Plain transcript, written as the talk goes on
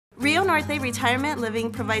Norte Retirement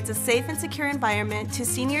Living provides a safe and secure environment to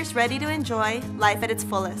seniors ready to enjoy life at its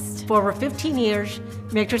fullest. For over 15 years,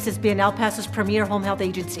 Matrix has been El Paso's premier home health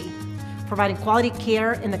agency, providing quality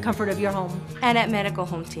care in the comfort of your home. And at Medical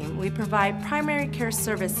Home Team, we provide primary care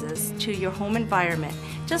services to your home environment,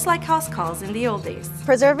 just like house calls in the old days.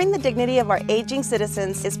 Preserving the dignity of our aging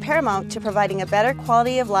citizens is paramount to providing a better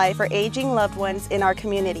quality of life for aging loved ones in our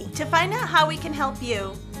community. To find out how we can help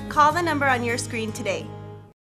you, call the number on your screen today.